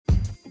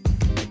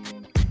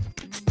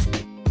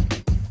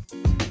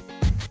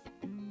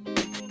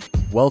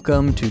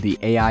Welcome to the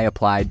AI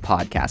Applied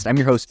podcast. I'm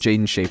your host,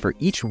 Jaden Schaefer.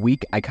 Each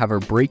week, I cover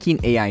breaking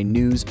AI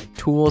news,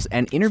 tools,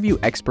 and interview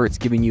experts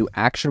giving you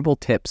actionable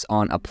tips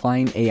on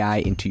applying AI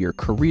into your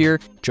career,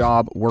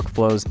 job,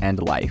 workflows,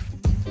 and life.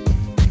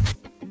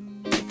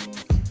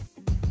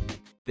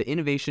 The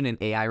innovation in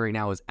AI right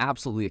now is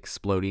absolutely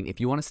exploding.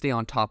 If you want to stay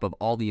on top of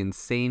all the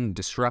insane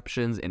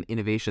disruptions and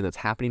innovation that's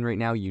happening right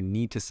now, you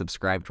need to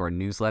subscribe to our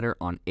newsletter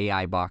on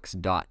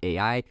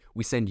aibox.ai.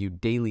 We send you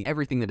daily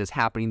everything that is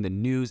happening, the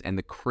news and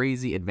the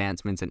crazy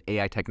advancements in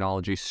AI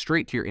technology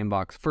straight to your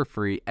inbox for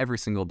free every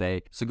single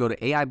day. So go to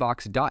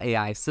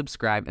aibox.ai,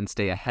 subscribe, and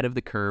stay ahead of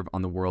the curve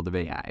on the world of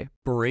AI.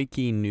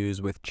 Breaking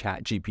news with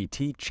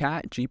ChatGPT.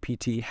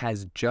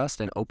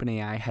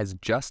 OpenAI has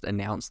just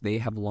announced they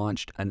have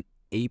launched an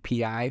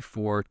API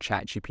for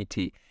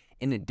ChatGPT.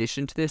 In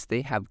addition to this,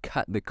 they have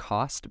cut the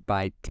cost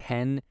by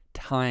 10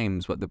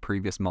 times what the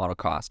previous model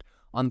cost.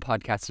 On the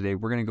podcast today,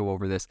 we're going to go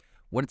over this,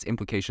 what its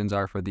implications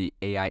are for the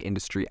AI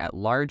industry at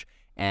large,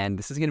 and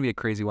this is going to be a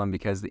crazy one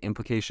because the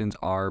implications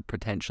are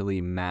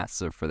potentially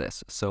massive for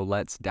this. So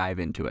let's dive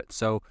into it.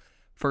 So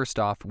first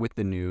off, with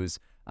the news,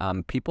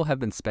 people have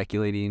been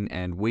speculating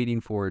and waiting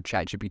for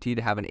ChatGPT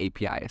to have an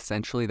API.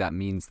 Essentially, that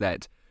means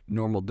that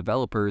normal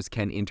developers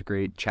can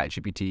integrate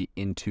ChatGPT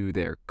into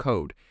their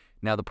code.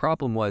 Now, the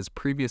problem was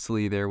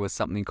previously there was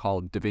something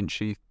called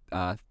DaVinci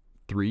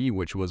 3,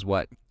 which was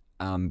what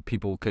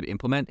people could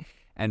implement.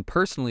 And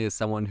personally, as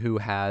someone who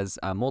has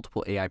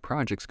multiple AI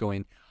projects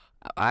going,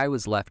 I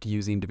was left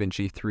using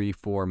DaVinci 3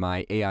 for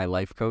my AI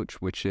life coach,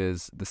 which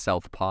is the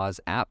Self-Pause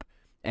app.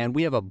 And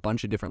we have a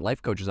bunch of different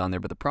life coaches on there.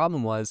 But the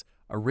problem was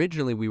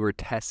originally we were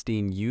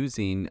testing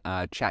using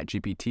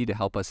ChatGPT to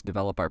help us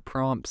develop our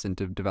prompts and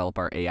to develop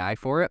our AI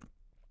for it.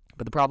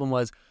 But the problem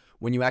was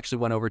when you actually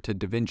went over to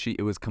DaVinci,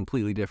 it was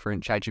completely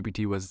different.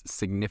 ChatGPT was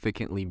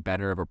significantly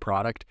better of a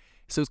product.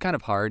 So it's kind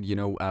of hard.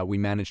 We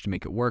managed to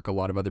make it work. A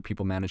lot of other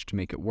people managed to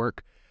make it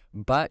work.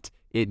 But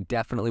it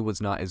definitely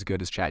was not as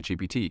good as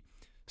ChatGPT.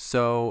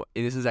 So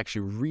this is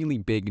actually really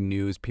big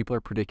news. People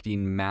are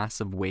predicting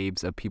massive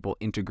waves of people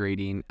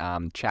integrating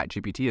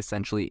ChatGPT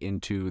essentially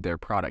into their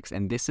products.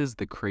 And this is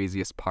the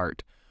craziest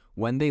part.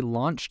 When they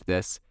launched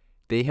this,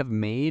 they have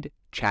made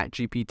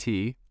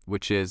ChatGPT,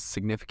 which is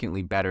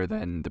significantly better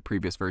than the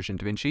previous version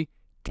of DaVinci,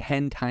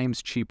 10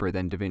 times cheaper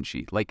than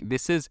DaVinci. Like,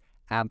 this is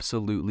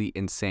absolutely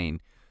insane.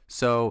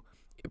 So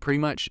pretty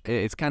much,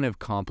 it's kind of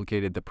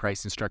complicated, the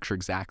pricing structure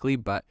exactly,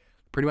 but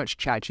pretty much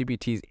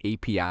ChatGPT's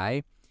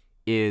API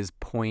is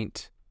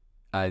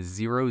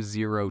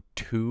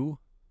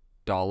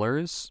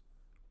 $0.002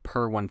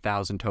 per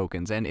 1,000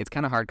 tokens. And it's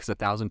kind of hard because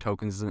 1,000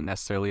 tokens isn't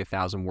necessarily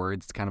 1,000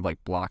 words. It's kind of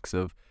like blocks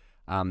of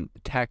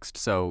text.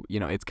 So,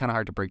 it's kind of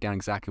hard to break down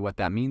exactly what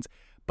that means.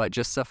 But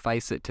just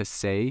suffice it to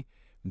say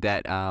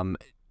that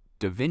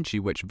DaVinci,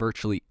 which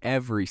virtually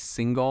every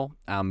single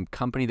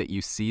company that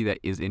you see that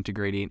is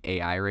integrating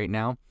AI right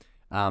now,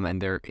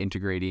 and they're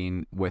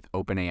integrating with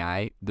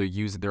OpenAI,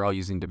 they're all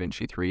using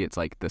DaVinci 3. It's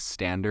like the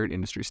standard,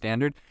 industry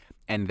standard,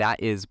 and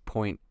that is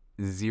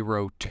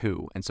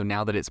 0.02. And so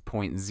now that it's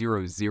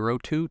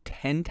 0.002,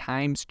 10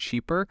 times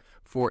cheaper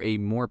for a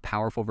more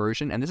powerful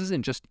version. And this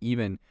isn't just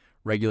even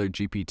regular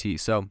GPT.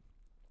 So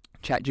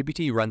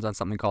ChatGPT runs on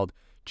something called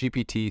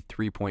GPT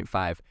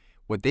 3.5.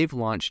 What they've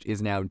launched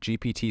is now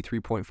GPT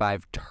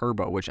 3.5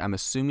 Turbo, which I'm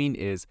assuming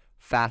is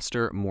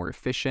faster, more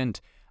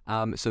efficient.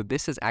 So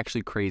this is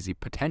actually crazy,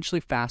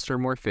 potentially faster,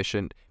 more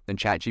efficient than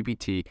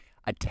ChatGPT,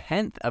 a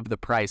tenth of the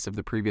price of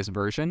the previous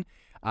version.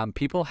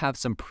 People have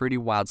some pretty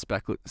wild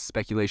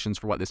speculations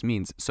for what this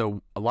means.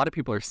 So a lot of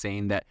people are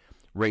saying that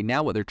right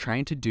now what they're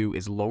trying to do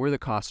is lower the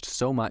cost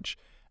so much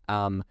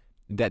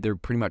that they're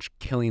pretty much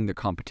killing the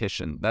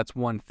competition. That's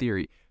one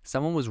theory.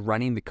 Someone was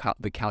running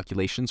the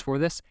calculations for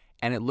this,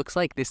 and it looks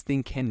like this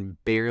thing can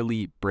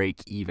barely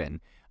break even.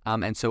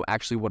 And so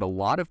actually what a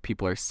lot of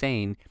people are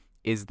saying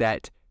is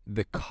that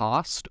the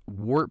cost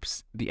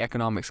warps the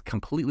economics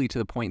completely to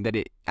the point that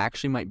it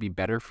actually might be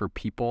better for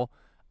people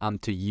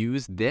to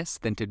use this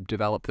than to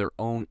develop their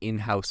own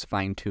in-house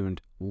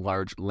fine-tuned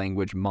large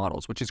language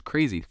models, which is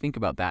crazy. Think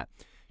about that.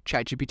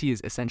 ChatGPT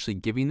is essentially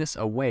giving this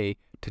away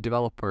to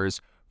developers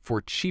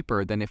for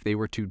cheaper than if they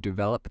were to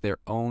develop their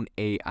own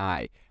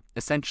AI.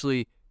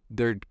 Essentially,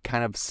 they're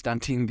kind of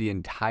stunting the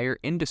entire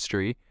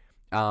industry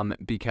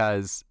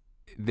because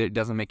it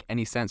doesn't make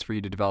any sense for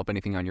you to develop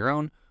anything on your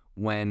own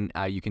when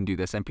you can do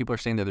this. And people are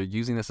saying that they're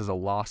using this as a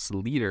loss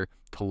leader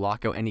to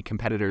lock out any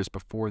competitors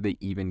before they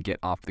even get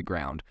off the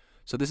ground.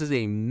 So this is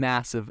a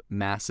massive,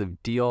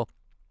 massive deal.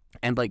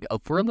 And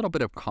for a little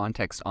bit of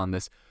context on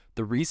this,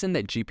 the reason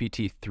that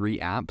GPT-3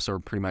 apps, or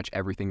pretty much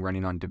everything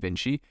running on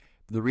DaVinci,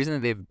 the reason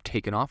that they've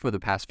taken off for the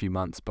past few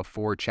months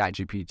before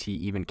ChatGPT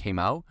even came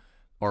out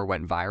or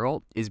went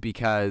viral is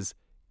because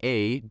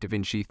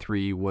DaVinci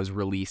 3 was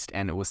released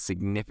and it was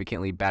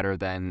significantly better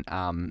than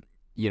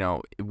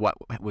what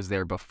was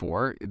there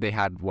before. They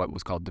had what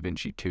was called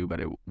DaVinci 2, but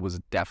it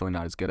was definitely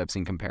not as good. I've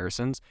seen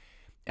comparisons.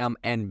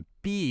 And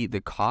B,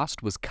 the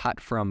cost was cut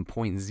from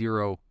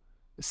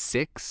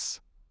 0.06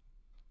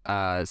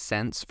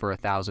 cents for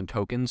 1,000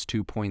 tokens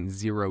to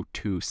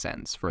 0.02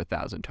 cents for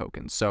 1,000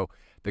 tokens. So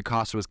the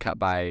cost was cut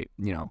by,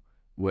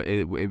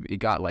 it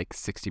got like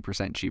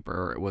 60% cheaper,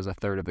 or it was a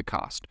third of the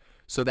cost.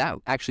 So that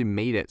actually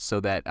made it so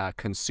that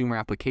consumer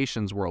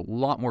applications were a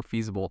lot more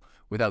feasible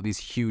without these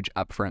huge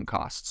upfront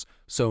costs.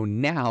 So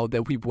now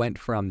that we went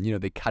from,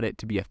 they cut it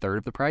to be a third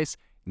of the price,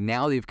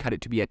 now they've cut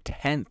it to be a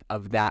tenth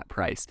of that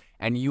price.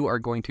 And you are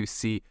going to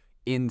see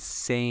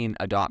insane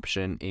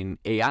adoption in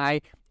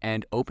AI,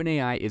 and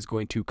OpenAI is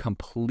going to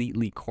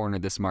completely corner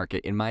this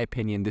market. In my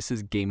opinion, this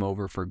is game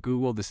over for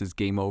Google. This is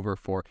game over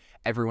for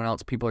everyone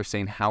else. People are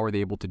saying, how are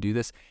they able to do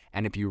this?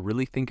 And if you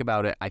really think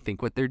about it, I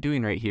think what they're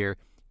doing right here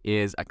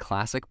is a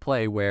classic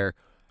play where,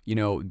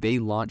 they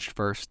launched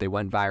first, they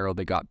went viral,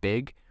 they got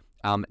big.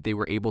 They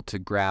were able to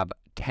grab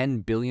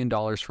 $10 billion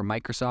from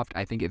Microsoft.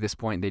 I think at this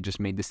point, they just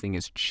made this thing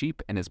as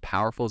cheap and as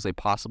powerful as they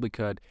possibly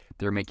could.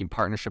 They're making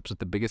partnerships with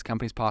the biggest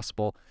companies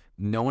possible.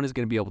 No one is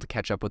going to be able to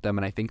catch up with them.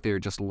 And I think they're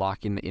just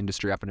locking the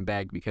industry up in a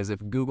bag, because if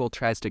Google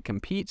tries to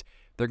compete,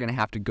 they're going to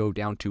have to go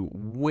down to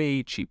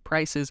way cheap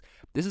prices.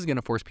 This is going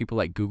to force people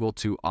like Google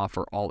to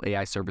offer all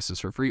AI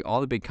services for free.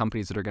 All the big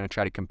companies that are going to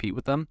try to compete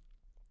with them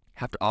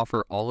have to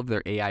offer all of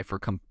their AI for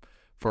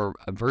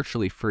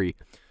virtually free.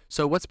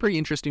 So what's pretty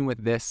interesting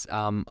with this,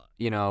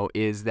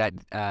 is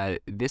that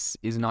this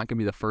is not going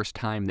to be the first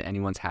time that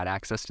anyone's had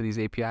access to these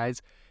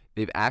APIs.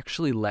 They've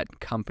actually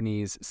let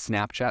companies,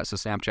 Snapchat, so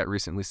Snapchat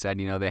recently said,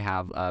 they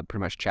have pretty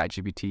much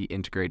ChatGPT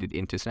integrated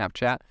into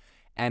Snapchat.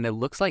 And it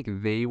looks like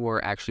they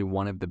were actually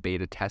one of the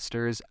beta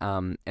testers,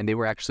 and they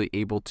were actually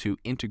able to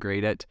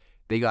integrate it.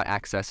 They got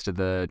access to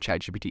the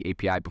ChatGPT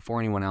API before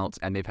anyone else,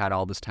 and they've had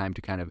all this time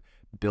to kind of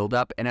build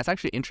up. And it's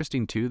actually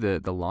interesting too,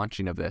 the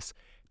launching of this.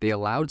 They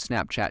allowed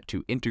Snapchat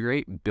to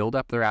integrate, build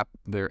up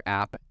their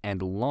app,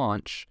 and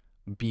launch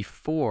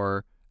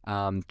before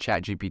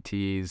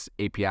ChatGPT's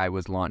API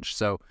was launched.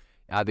 So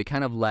they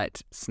kind of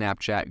let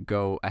Snapchat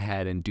go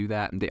ahead and do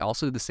that. And they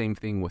also did the same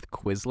thing with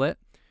Quizlet,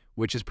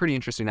 which is pretty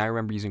interesting. I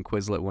remember using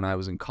Quizlet when I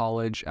was in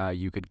college.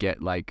 You could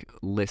get like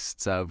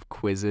lists of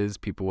quizzes.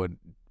 People would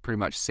pretty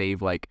much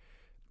save like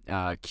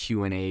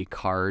Q&A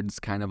cards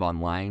kind of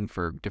online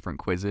for different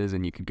quizzes,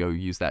 and you could go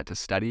use that to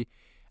study.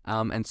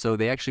 And so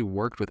they actually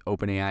worked with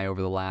OpenAI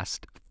over the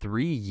last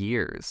 3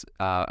 years,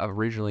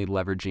 originally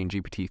leveraging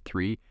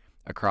GPT-3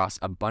 across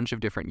a bunch of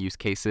different use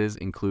cases,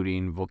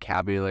 including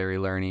vocabulary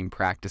learning,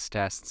 practice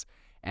tests.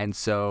 And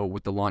so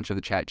with the launch of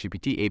the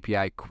ChatGPT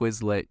API,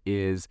 Quizlet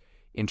is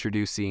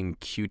introducing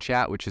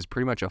QChat, which is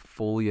pretty much a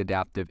fully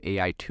adaptive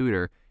AI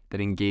tutor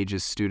that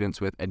engages students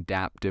with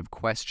adaptive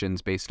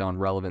questions based on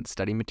relevant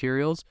study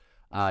materials,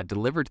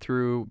 delivered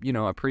through,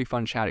 a pretty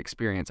fun chat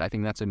experience. I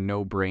think that's a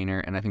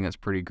no-brainer, and I think that's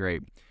pretty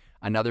great.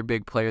 Another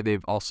big player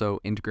they've also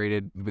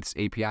integrated with this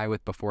API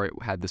with before it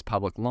had this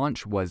public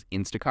launch was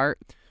Instacart.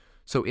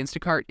 So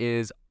Instacart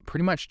is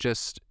pretty much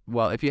just,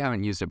 well, if you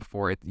haven't used it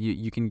before,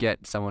 you can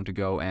get someone to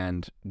go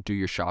and do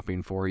your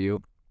shopping for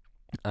you.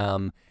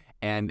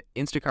 And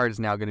Instacart is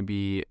now going to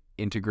be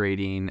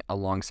integrating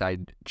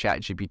alongside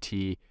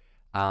ChatGPT,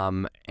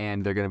 and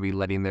they're going to be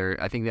letting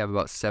I think they have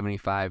about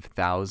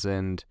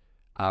 75,000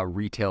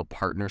 retail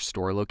partner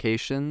store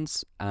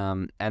locations,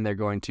 and they're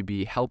going to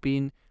be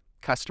helping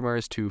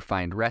customers to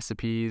find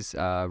recipes,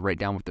 write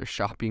down what their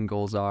shopping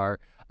goals are,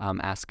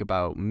 ask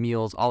about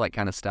meals, all that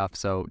kind of stuff.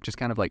 So just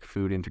kind of like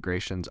food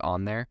integrations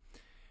on there.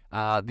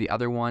 The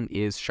other one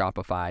is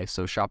Shopify.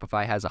 So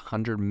Shopify has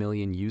 100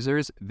 million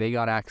users. They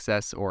got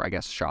access, or I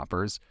guess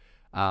shoppers,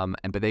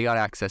 but they got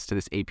access to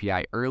this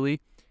API early,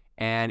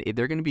 and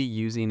they're going to be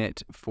using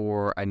it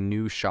for a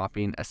new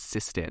shopping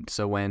assistant.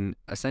 So when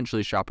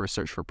essentially shoppers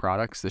search for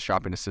products, the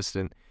shopping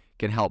assistant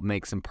can help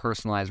make some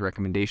personalized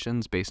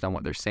recommendations based on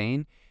what they're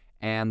saying.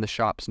 And the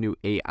shop's new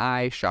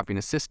AI shopping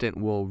assistant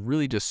will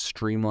really just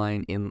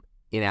streamline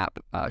in-app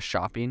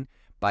shopping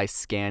by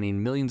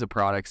scanning millions of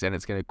products, and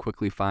it's going to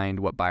quickly find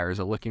what buyers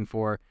are looking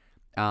for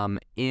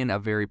in a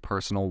very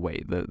personal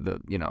way,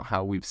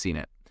 how we've seen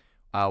it.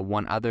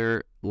 One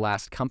other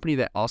last company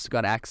that also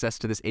got access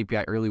to this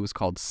API early was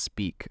called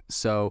Speak.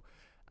 So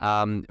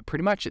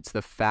pretty much it's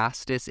the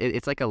fastest,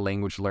 it's like a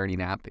language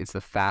learning app. It's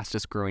the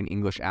fastest growing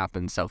English app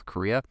in South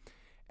Korea.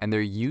 And they're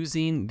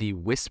using the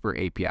Whisper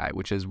API,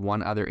 which is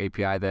one other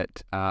API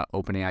that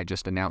OpenAI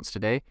just announced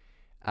today.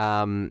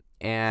 And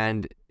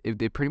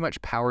it pretty much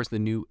powers the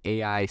new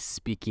AI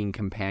speaking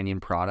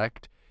companion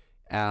product,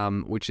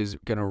 which is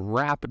going to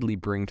rapidly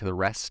bring to the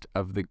rest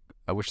of the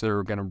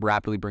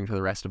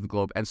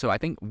globe. And so I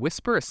think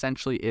Whisper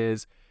essentially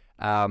is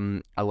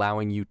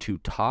allowing you to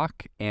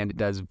talk, and it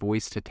does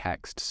voice to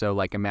text. So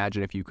like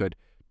imagine if you could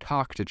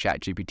talk to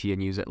ChatGPT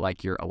and use it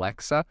like your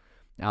Alexa.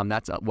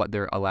 That's what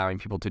they're allowing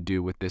people to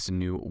do with this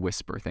new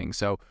Whisper thing.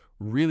 So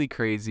really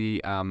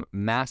crazy,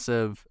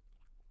 massive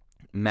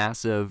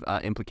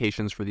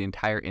implications for the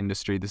entire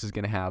industry. This is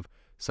going to have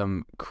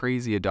some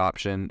crazy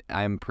adoption.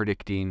 I'm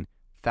predicting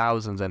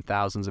thousands and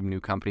thousands of new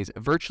companies.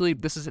 Virtually,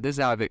 this is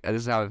how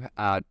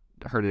I've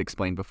heard it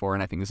explained before,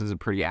 and I think this is a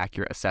pretty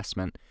accurate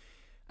assessment.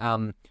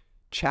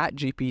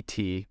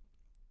 ChatGPT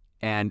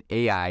And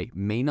AI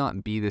may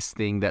not be this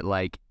thing that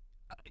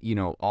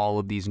all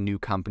of these new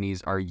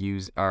companies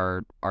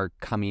are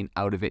coming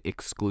out of it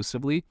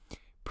exclusively.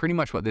 Pretty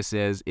much what this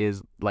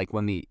is like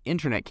when the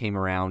internet came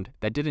around,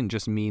 that didn't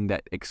just mean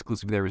that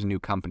exclusively there was new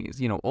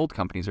companies. Old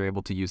companies are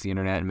able to use the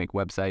internet and make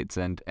websites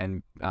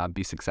and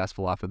be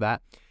successful off of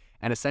that.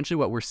 And essentially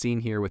what we're seeing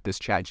here with this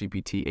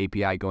ChatGPT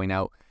API going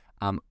out,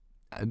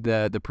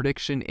 the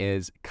prediction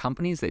is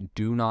companies that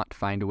do not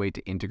find a way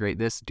to integrate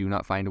this, do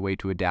not find a way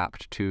to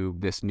adapt to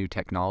this new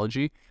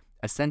technology,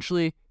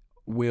 essentially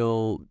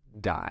will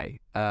die.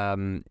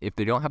 If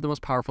they don't have the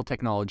most powerful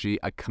technology,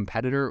 a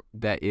competitor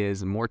that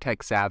is more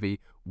tech savvy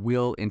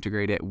will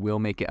integrate it, will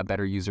make it a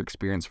better user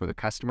experience for the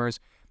customers.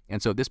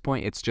 And so at this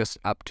point, it's just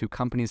up to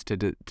companies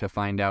to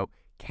find out,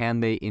 can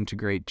they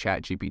integrate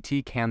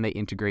ChatGPT? Can they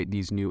integrate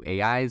these new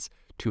AIs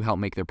to help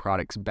make their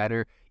products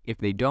better? If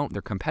they don't,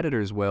 their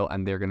competitors will,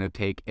 and they're going to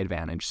take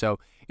advantage. So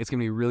it's going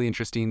to be really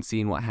interesting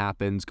seeing what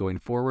happens going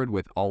forward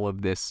with all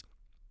of this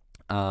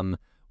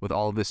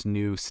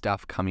new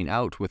stuff coming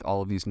out, with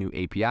all of these new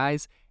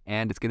APIs.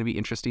 And it's going to be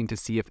interesting to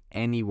see if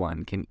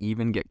anyone can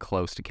even get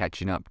close to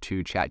catching up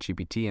to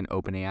ChatGPT and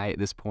OpenAI at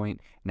this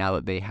point, now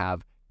that they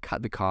have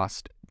cut the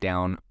cost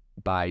down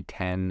by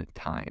 10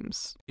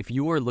 times. If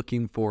you are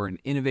looking for an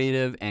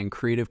innovative and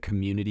creative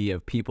community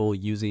of people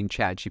using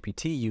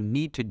ChatGPT, you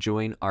need to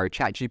join our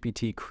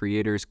ChatGPT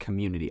creators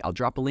community. I'll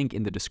drop a link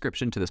in the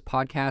description to this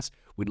podcast.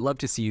 We'd love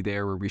to see you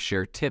there, where we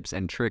share tips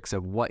and tricks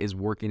of what is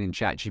working in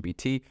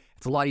ChatGPT.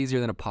 It's a lot easier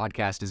than a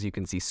podcast, as you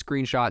can see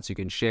screenshots, you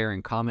can share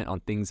and comment on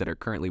things that are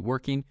currently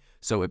working.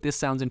 So if this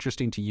sounds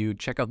interesting to you,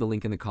 check out the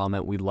link in the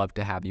comment. We'd love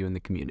to have you in the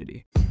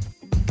community.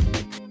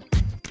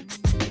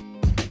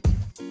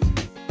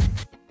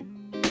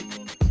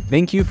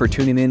 Thank you for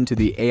tuning in to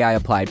the AI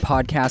Applied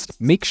podcast.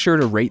 Make sure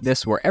to rate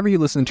this wherever you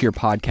listen to your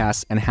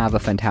podcasts, and have a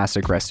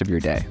fantastic rest of your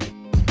day.